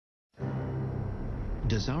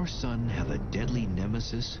Does our sun have a deadly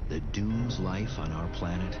nemesis that dooms life on our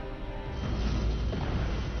planet?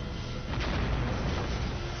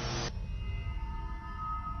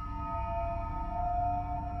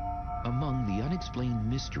 Among the unexplained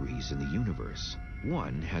mysteries in the universe,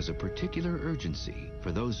 one has a particular urgency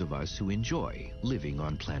for those of us who enjoy living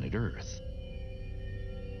on planet Earth.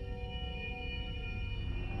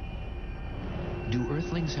 Do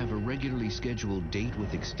Earthlings have a regularly scheduled date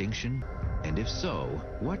with extinction? And if so,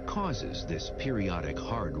 what causes this periodic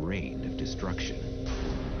hard rain of destruction?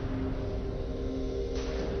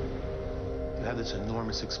 You have this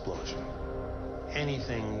enormous explosion.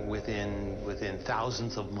 Anything within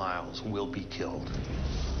thousands of miles will be killed.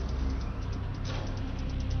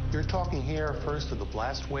 You're talking here first of the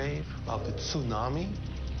blast wave, of the tsunami.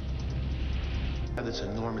 You have this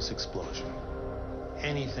enormous explosion.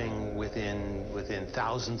 Anything within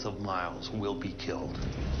thousands of miles will be killed.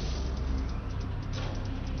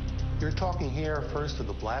 You're talking here first of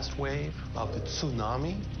the blast wave, of the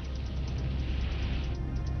tsunami.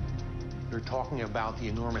 You're talking about the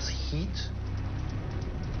enormous heat.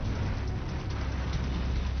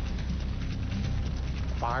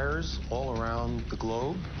 Fires all around the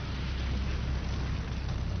globe.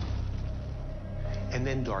 And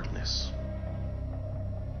then darkness.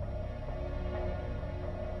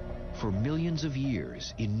 For millions of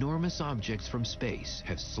years, enormous objects from space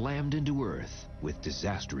have slammed into Earth with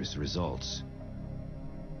disastrous results.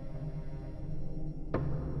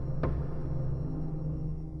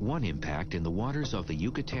 One impact in the waters off the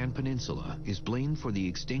Yucatan Peninsula is blamed for the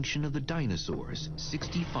extinction of the dinosaurs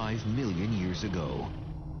 65 million years ago.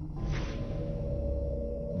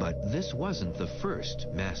 But this wasn't the first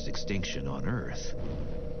mass extinction on Earth,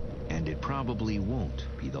 and it probably won't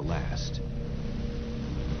be the last.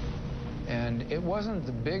 And it wasn't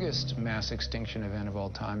the biggest mass extinction event of all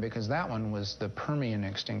time, because that one was the Permian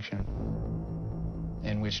extinction,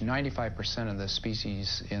 in which 95% of the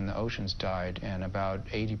species in the oceans died and about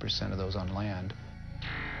 80% of those on land.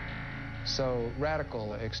 So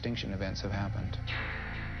radical extinction events have happened.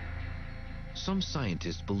 Some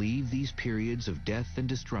scientists believe these periods of death and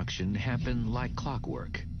destruction happen like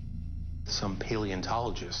clockwork. Some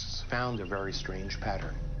paleontologists found a very strange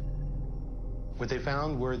pattern. What they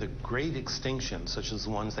found were the great extinctions, such as the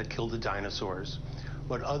ones that killed the dinosaurs,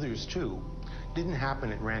 but others too, didn't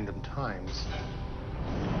happen at random times,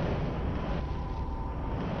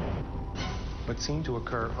 but seemed to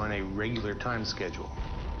occur on a regular time schedule.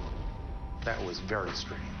 That was very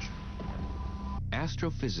strange.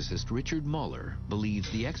 Astrophysicist Richard Muller believes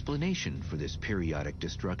the explanation for this periodic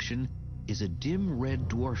destruction is a dim red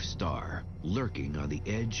dwarf star lurking on the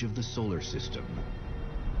edge of the solar system.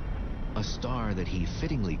 A star that he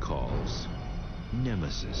fittingly calls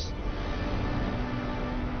Nemesis.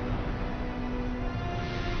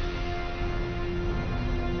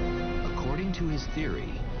 According to his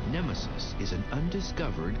theory, Nemesis is an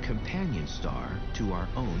undiscovered companion star to our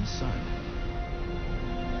own sun.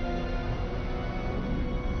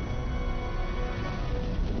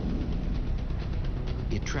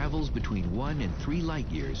 It travels between 1 and 3 light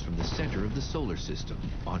years from the center of the solar system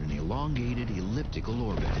on an elongated elliptical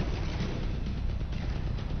orbit.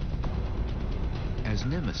 As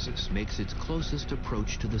Nemesis makes its closest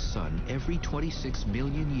approach to the sun every 26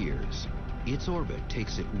 million years, its orbit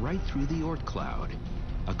takes it right through the Oort cloud,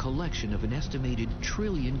 a collection of an estimated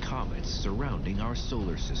trillion comets surrounding our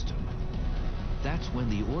solar system. That's when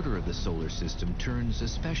the order of the solar system turns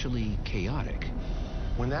especially chaotic.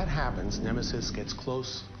 When that happens, Nemesis gets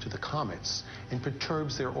close to the comets and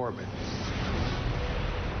perturbs their orbit.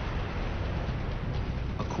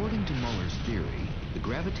 According to Muller's theory, the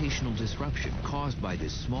gravitational disruption caused by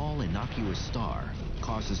this small, innocuous star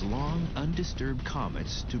causes long, undisturbed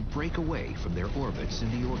comets to break away from their orbits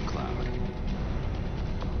in the Oort cloud.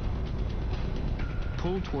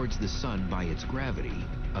 Pulled towards the sun by its gravity,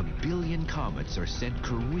 1 billion comets are sent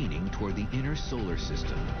careening toward the inner solar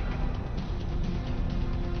system.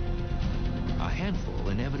 A handful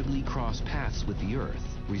inevitably cross paths with the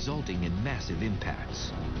Earth, resulting in massive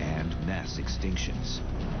impacts and mass extinctions.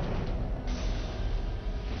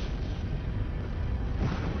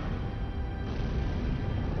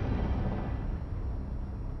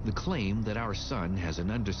 The claim that our sun has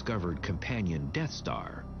an undiscovered companion Death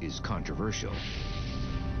Star is controversial.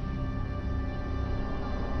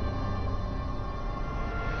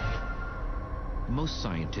 Most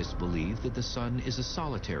scientists believe that the sun is a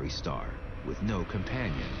solitary star with no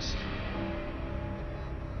companions.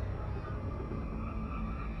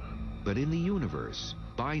 But in the universe,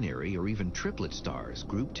 binary or even triplet stars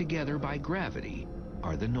grouped together by gravity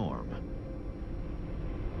are the norm.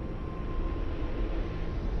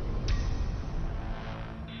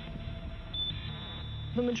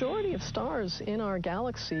 The majority of stars in our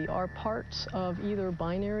galaxy are parts of either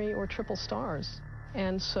binary or triple stars.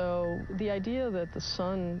 And so the idea that the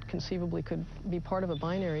sun conceivably could be part of a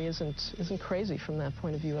binary isn't crazy from that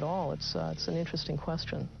point of view at all. It's an interesting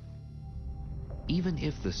question. Even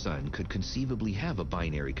if the sun could conceivably have a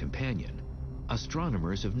binary companion,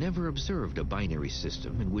 astronomers have never observed a binary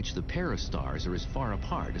system in which the pair of stars are as far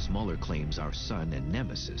apart as Muller claims our sun and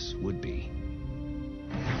Nemesis would be.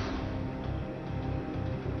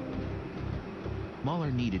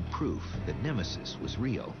 Muller needed proof that Nemesis was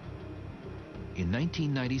real. In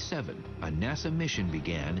 1997, a NASA mission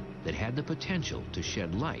began that had the potential to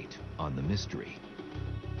shed light on the mystery.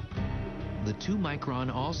 The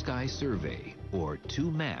 2-micron all-sky survey, or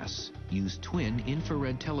 2MASS, used twin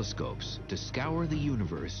infrared telescopes to scour the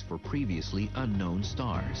universe for previously unknown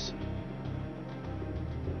stars.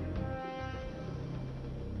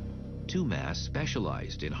 2MASS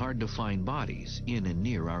specialized in hard-to-find bodies in and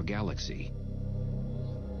near our galaxy,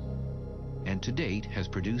 and to date has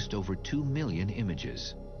produced over 2 million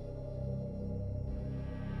images.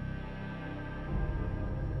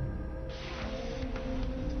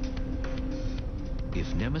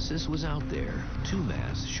 If Nemesis was out there,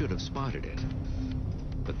 2MASS should have spotted it.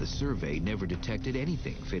 But the survey never detected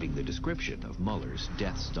anything fitting the description of Muller's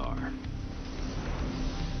Death Star.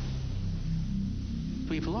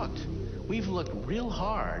 We've looked real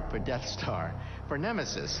hard for Death Star, for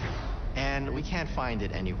Nemesis, and we can't find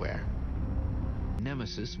it anywhere.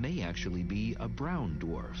 Nemesis may actually be a brown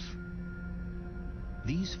dwarf.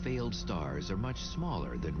 These failed stars are much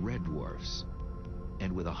smaller than red dwarfs,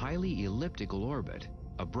 and with a highly elliptical orbit,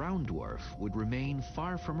 a brown dwarf would remain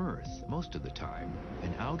far from Earth most of the time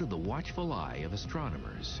and out of the watchful eye of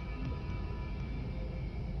astronomers.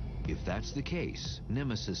 If that's the case,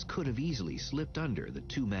 Nemesis could have easily slipped under the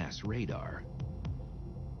 2MASS radar.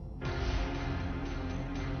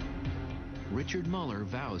 Richard Muller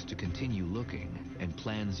vows to continue looking and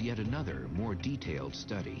plans yet another, more detailed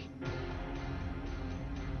study.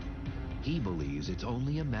 He believes it's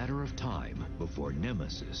only a matter of time before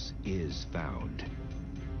Nemesis is found.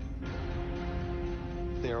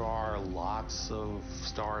 There are lots of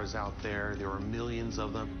stars out there. There are millions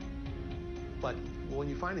of them. But when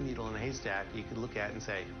you find a needle in a haystack, you can look at it and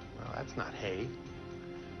say, well, that's not hay.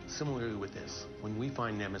 Similarly with this, when we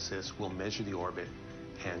find Nemesis, we'll measure the orbit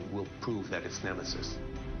and we'll prove that it's Nemesis.